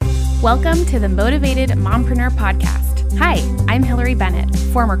Welcome to the Motivated Mompreneur Podcast. Hi, I'm Hillary Bennett,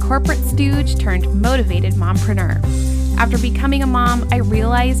 former corporate stooge turned motivated mompreneur. After becoming a mom, I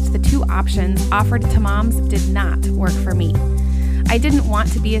realized the two options offered to moms did not work for me. I didn't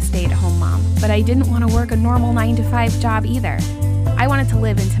want to be a stay-at-home mom, but I didn't want to work a normal 9-to-5 job either. I wanted to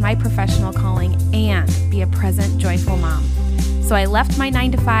live into my professional calling and be a present, joyful mom. So I left my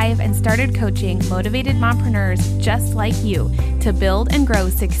 9-to-5 and started coaching motivated mompreneurs just like you to build and grow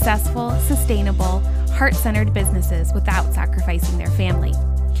successful, sustainable, heart-centered businesses without sacrificing their family.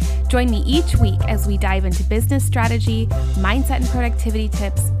 Join me each week as we dive into business strategy, mindset and productivity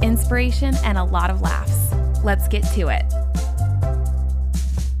tips, inspiration, and a lot of laughs. Let's get to it.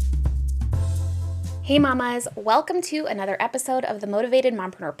 Hey mamas, welcome to another episode of the Motivated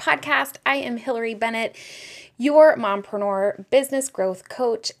Mompreneur Podcast. I am Hillary Bennett, your mompreneur, business growth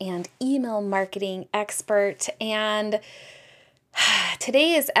coach, and email marketing expert. And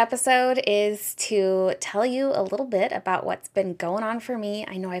today's episode is to tell you a little bit about what's been going on for me.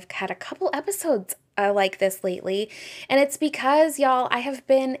 I know I've had a couple episodes like this lately, and it's because, y'all, I have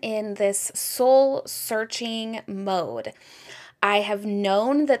been in this soul-searching mode. I have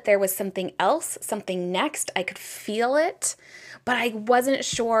known that there was something else, something next. I could feel it, but I wasn't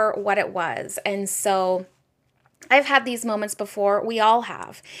sure what it was. And so I've had these moments before. We all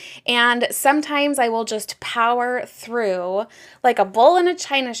have. And sometimes I will just power through like a bull in a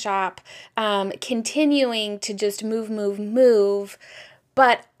china shop, continuing to just move.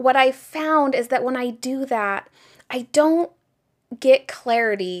 But what I found is that when I do that, I don't get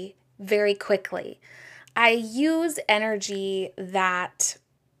clarity very quickly. I use energy that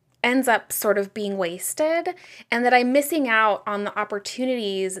ends up sort of being wasted, and that I'm missing out on the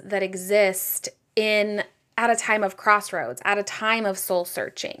opportunities that exist at a time of crossroads, at a time of soul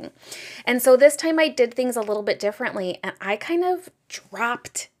searching. And so this time I did things a little bit differently, and I kind of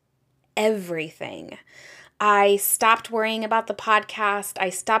dropped everything. I stopped worrying about the podcast. I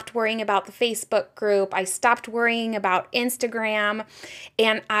stopped worrying about the Facebook group. I stopped worrying about Instagram.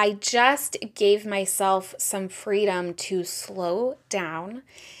 And I just gave myself some freedom to slow down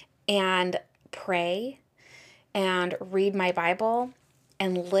and pray and read my Bible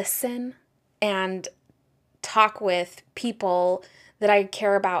and listen and talk with people that I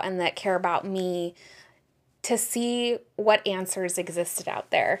care about and that care about me to see what answers existed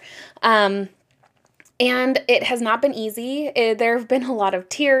out there. And it has not been easy. There have been a lot of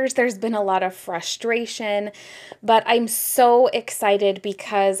tears. There's been a lot of frustration, but I'm so excited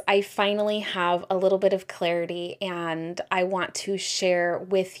because I finally have a little bit of clarity, and I want to share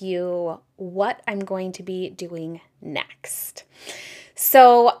with you what I'm going to be doing next.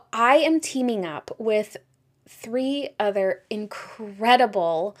 So I am teaming up with 3 other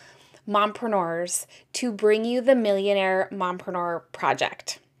incredible mompreneurs to bring you the Millionaire Mompreneur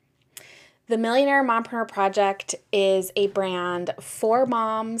Project. The Millionaire Mompreneur Project is a brand for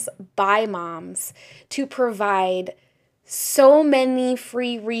moms, by moms, to provide so many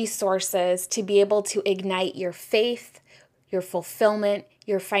free resources to be able to ignite your faith, your fulfillment,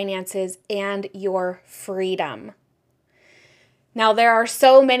 your finances, and your freedom. Now, there are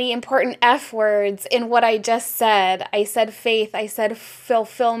so many important F words in what I just said. I said faith, I said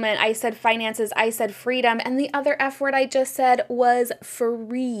fulfillment, I said finances, I said freedom, and the other F word I just said was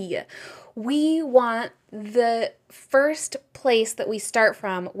free. We want the first place that we start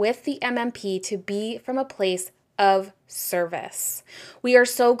from with the MMP to be from a place of service. We are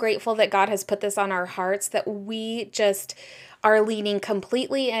so grateful that God has put this on our hearts, that we just are leaning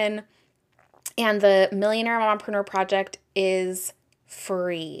completely in, and the Millionaire Mompreneur Project is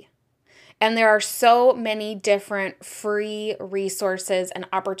free. And there are so many different free resources and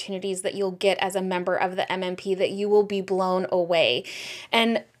opportunities that you'll get as a member of the MMP that you will be blown away.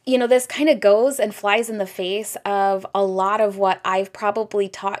 And you know, this kind of goes and flies in the face of a lot of what I've probably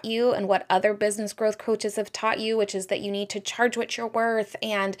taught you and what other business growth coaches have taught you, which is that you need to charge what you're worth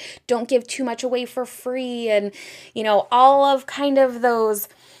and don't give too much away for free. And, you know, all of kind of those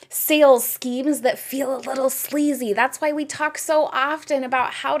sales schemes that feel a little sleazy. That's why we talk so often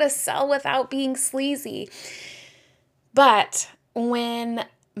about how to sell without being sleazy. But when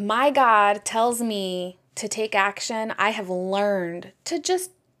my God tells me to take action, I have learned to just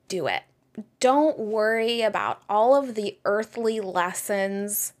do it. Don't worry about all of the earthly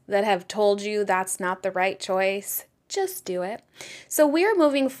lessons that have told you that's not the right choice. Just do it. So we're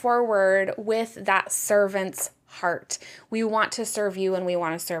moving forward with that servant's heart. We want to serve you and we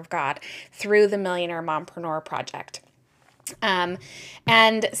want to serve God through the Millionaire Mompreneur Project. Um,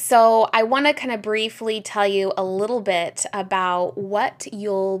 and so I want to kind of briefly tell you a little bit about what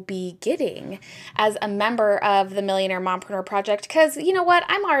you'll be getting as a member of the Millionaire Mompreneur Project, because you know what?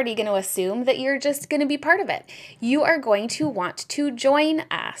 I'm already going to assume that you're just going to be part of it. You are going to want to join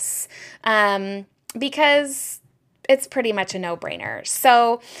us because it's pretty much a no-brainer.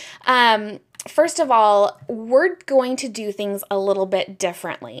 So, first of all, we're going to do things a little bit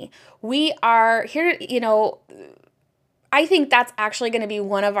differently. We are here, I think that's actually going to be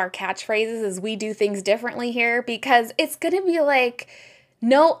one of our catchphrases is we do things differently here, because it's going to be like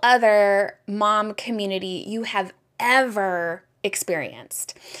no other mom community you have ever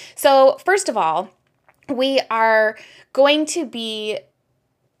experienced. So first of all, we are going to be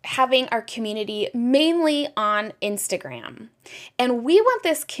having our community mainly on Instagram. And we want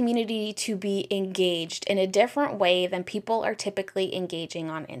this community to be engaged in a different way than people are typically engaging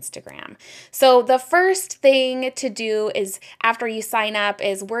on Instagram. So the first thing to do is after you sign up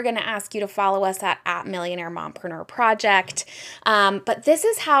is we're going to ask you to follow us at Millionaire Mompreneur Project. But this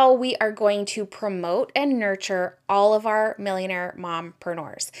is how we are going to promote and nurture all of our millionaire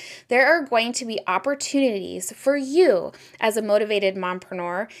mompreneurs. There are going to be opportunities for you as a motivated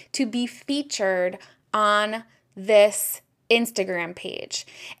mompreneur to be featured on this Instagram page.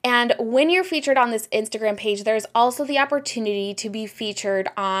 And when you're featured on this Instagram page, there's also the opportunity to be featured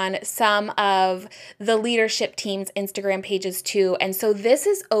on some of the leadership team's Instagram pages too. And so this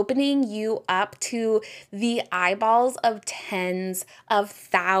is opening you up to the eyeballs of tens of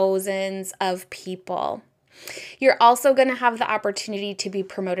thousands of people. You're also going to have the opportunity to be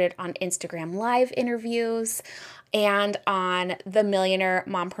promoted on Instagram Live interviews and on the Millionaire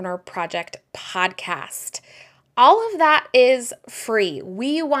Mompreneur Project podcast. All of that is free.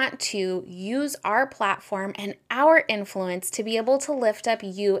 We want to use our platform and our influence to be able to lift up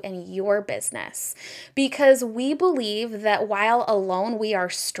you and your business, because we believe that while alone we are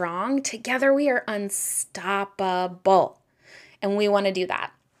strong, together we are unstoppable. And we want to do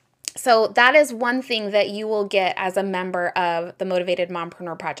that. So that is one thing that you will get as a member of the Motivated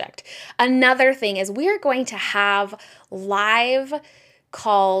Mompreneur Project. Another thing is we are going to have live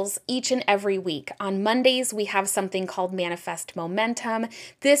calls each and every week. On Mondays, we have something called Manifest Momentum.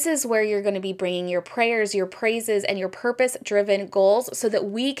 This is where you're going to be bringing your prayers, your praises, and your purpose-driven goals so that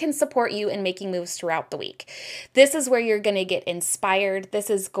we can support you in making moves throughout the week. This is where you're going to get inspired. This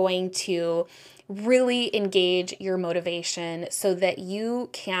is going to really engage your motivation so that you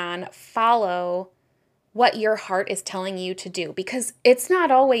can follow what your heart is telling you to do, because it's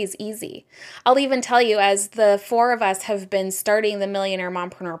not always easy. I'll even tell you, as the four of us have been starting the Millionaire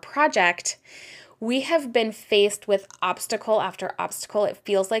Mompreneur Project, we have been faced with obstacle after obstacle. It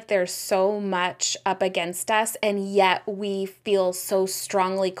feels like there's so much up against us, and yet we feel so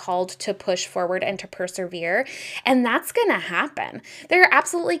strongly called to push forward and to persevere. And that's going to happen. There are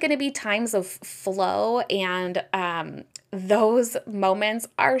absolutely going to be times of flow, and those moments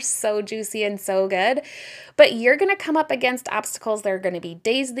are so juicy and so good. But you're going to come up against obstacles. There are going to be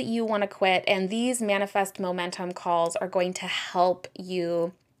days that you want to quit, and these Manifest Momentum calls are going to help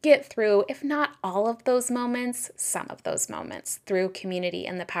you get through, if not all of those moments, some of those moments through community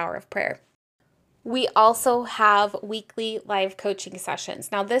and the power of prayer. We also have weekly live coaching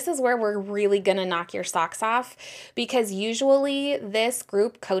sessions. Now, this is where we're really going to knock your socks off, because usually this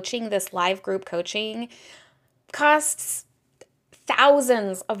group coaching, this live group coaching, costs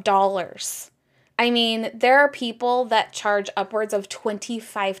thousands of dollars. I mean, there are people that charge upwards of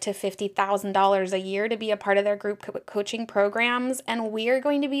 $25,000 to $50,000 a year to be a part of their group coaching programs, and we are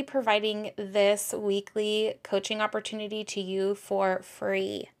going to be providing this weekly coaching opportunity to you for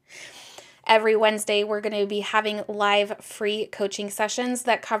free. Every Wednesday, we're going to be having live free coaching sessions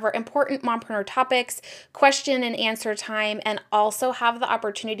that cover important mompreneur topics, question and answer time, and also have the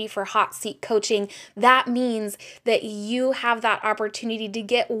opportunity for hot seat coaching. That means that you have that opportunity to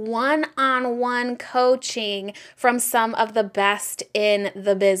get one-on-one coaching from some of the best in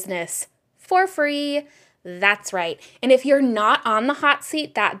the business for free. That's right. And if you're not on the hot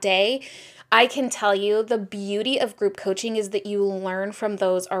seat that day, I can tell you the beauty of group coaching is that you learn from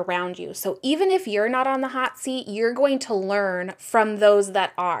those around you. So even if you're not on the hot seat, you're going to learn from those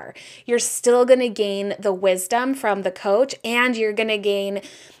that are. You're still going to gain the wisdom from the coach, and you're going to gain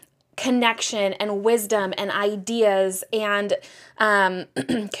connection and wisdom and ideas and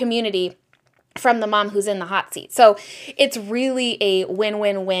community from the mom who's in the hot seat. So it's really a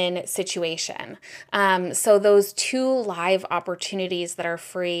win-win-win situation. So those two live opportunities that are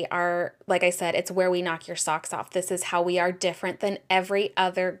free are, like I said, it's where we knock your socks off. This is how we are different than every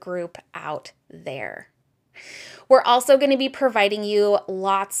other group out there. We're also going to be providing you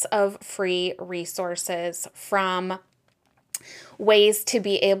lots of free resources from ways to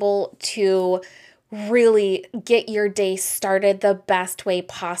be able to really get your day started the best way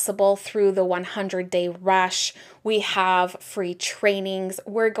possible through the 100-day rush. We have free trainings.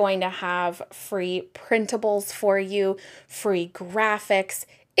 We're going to have free printables for you, free graphics.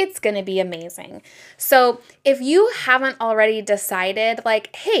 It's going to be amazing. So if you haven't already decided,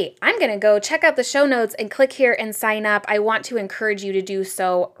 like, hey, I'm going to go check out the show notes and click here and sign up, I want to encourage you to do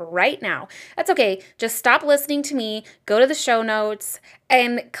so right now. That's okay. Just stop listening to me, go to the show notes,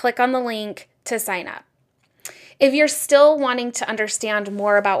 and click on the link to sign up. If you're still wanting to understand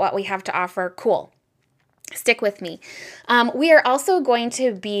more about what we have to offer, cool. Stick with me. We are also going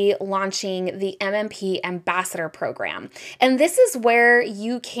to be launching the MMP Ambassador Program. And this is where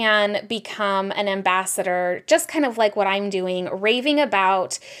you can become an ambassador, just kind of like what I'm doing, raving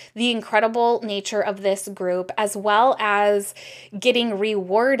about the incredible nature of this group, as well as getting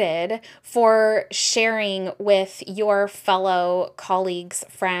rewarded for sharing with your fellow colleagues,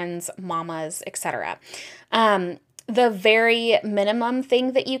 friends, mamas, etc. The very minimum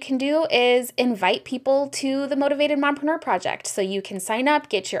thing that you can do is invite people to the Motivated Mompreneur Project. So you can sign up,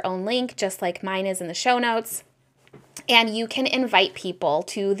 get your own link, just like mine is in the show notes, and you can invite people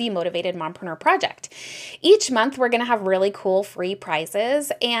to the Motivated Mompreneur Project. Each month, we're going to have really cool free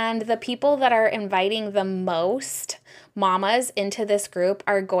prizes, and the people that are inviting the most mamas into this group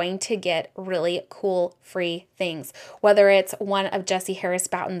are going to get really cool free things. Whether it's one of Jessie Harris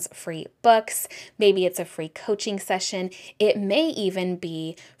Bouton's free books, maybe it's a free coaching session, it may even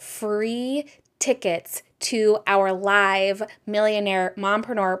be free tickets to our live Millionaire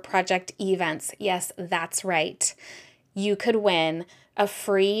Mompreneur Project events. Yes, that's right. You could win a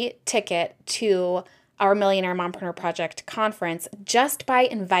free ticket to our Millionaire Mompreneur Project conference just by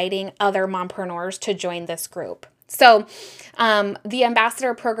inviting other mompreneurs to join this group. So the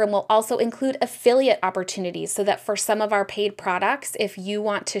ambassador program will also include affiliate opportunities so that for some of our paid products, if you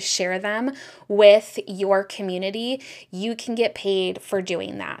want to share them with your community, you can get paid for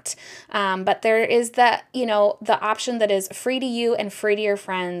doing that. But there is the option that is free to you and free to your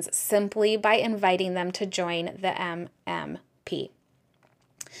friends simply by inviting them to join the MMP.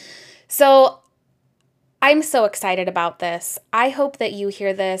 So I'm so excited about this. I hope that you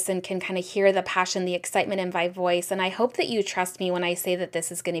hear this and can kind of hear the passion, the excitement in my voice. And I hope that you trust me when I say that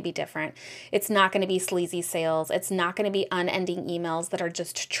this is going to be different. It's not going to be sleazy sales. It's not going to be unending emails that are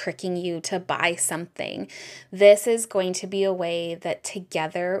just tricking you to buy something. This is going to be a way that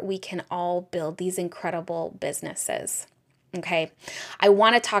together we can all build these incredible businesses. Okay, I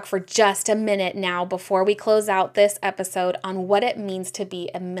want to talk for just a minute now before we close out this episode on what it means to be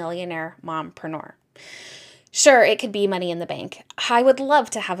a millionaire mompreneur. Sure, it could be money in the bank. I would love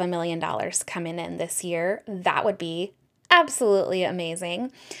to have $1 million coming in this year. That would be absolutely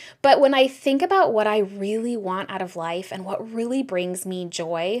amazing. But when I think about what I really want out of life and what really brings me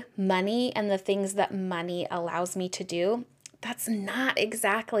joy, money and the things that money allows me to do, that's not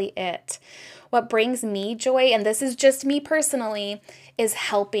exactly it. What brings me joy, and this is just me personally, is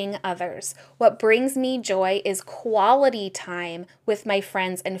helping others. What brings me joy is quality time with my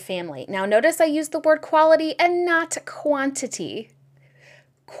friends and family. Now, notice I use the word quality and not quantity.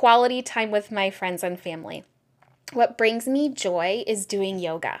 Quality time with my friends and family. What brings me joy is doing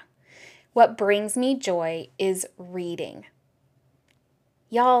yoga. What brings me joy is reading.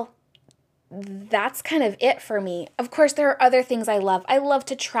 Y'all, that's kind of it for me. Of course, there are other things I love. I love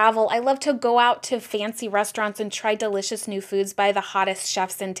to travel. I love to go out to fancy restaurants and try delicious new foods by the hottest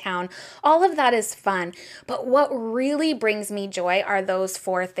chefs in town. All of that is fun. But what really brings me joy are those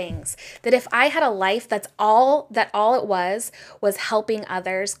 4 things. That if I had a life that all it was helping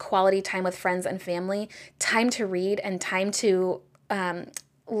others, quality time with friends and family, time to read, and time to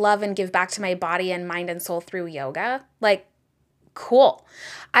love and give back to my body and mind and soul through yoga, like, cool.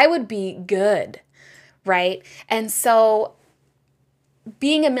 I would be good, right? And so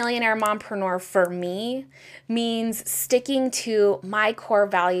being a millionaire mompreneur for me means sticking to my core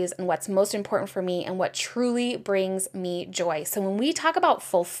values and what's most important for me and what truly brings me joy. So when we talk about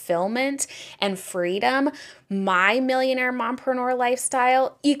fulfillment and freedom, my millionaire mompreneur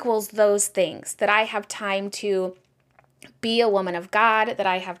lifestyle equals those things, that I have time to be a woman of God, that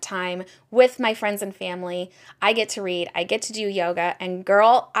I have time with my friends and family. I get to read, I get to do yoga, and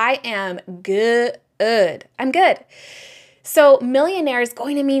girl, I am good. I'm good. So millionaire is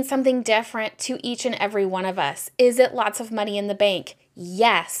going to mean something different to each and every one of us. Is it lots of money in the bank?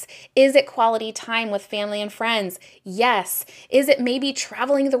 Yes. Is it quality time with family and friends? Yes. Is it maybe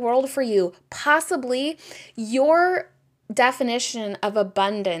traveling the world for you? Possibly. Your definition of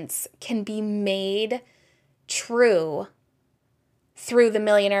abundance can be made true through the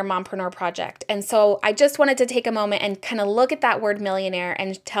Millionaire Mompreneur Project. And so I just wanted to take a moment and kind of look at that word millionaire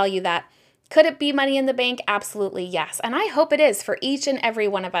and tell you that, could it be money in the bank? Absolutely, yes. And I hope it is for each and every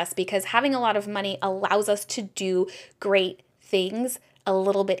one of us, because having a lot of money allows us to do great things a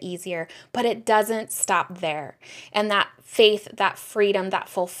little bit easier, but it doesn't stop there. And that faith, that freedom, that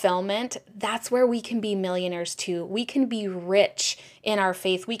fulfillment, that's where we can be millionaires too. We can be rich in our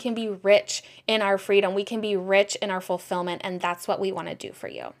faith. We can be rich in our freedom. We can be rich in our fulfillment. And that's what we want to do for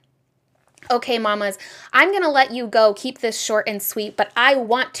you. Okay, mamas, I'm going to let you go. Keep this short and sweet, but I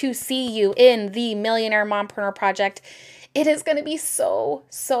want to see you in the Millionaire Mompreneur Project. It is going to be so,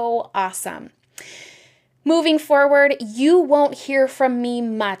 so awesome. Moving forward, you won't hear from me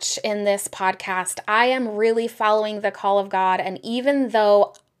much in this podcast. I am really following the call of God, and even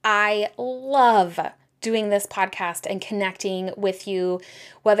though I love doing this podcast and connecting with you,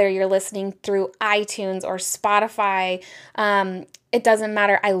 whether you're listening through iTunes or Spotify, it doesn't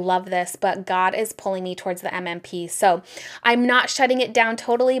matter. I love this, but God is pulling me towards the MMP. So I'm not shutting it down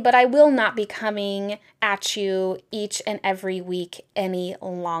totally, but I will not be coming at you each and every week any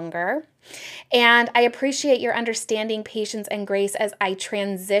longer. And I appreciate your understanding, patience, and grace as I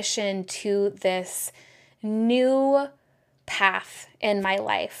transition to this new path in my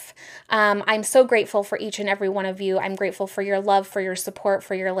life. I'm so grateful for each and every one of you. I'm grateful for your love, for your support,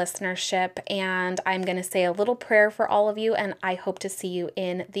 for your listenership, and I'm going to say a little prayer for all of you, and I hope to see you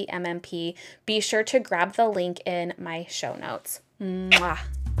in the MMP. Be sure to grab the link in my show notes. Mwah.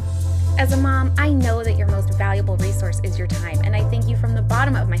 As a mom, I know that your most valuable resource is your time, and I thank you from the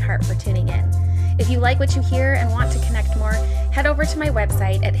bottom of my heart for tuning in. If you like what you hear and want to connect more, head over to my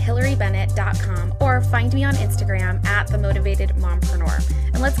website at HillaryBennett.com or find me on Instagram at TheMotivatedMompreneur,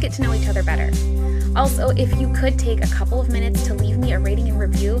 and let's get to know each other better. Also, if you could take a couple of minutes to leave me a rating and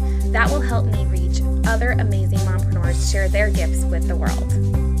review, that will help me reach other amazing mompreneurs, share their gifts with the world.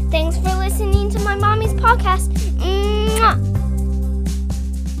 Thanks for listening to my mommy's podcast. Mwah!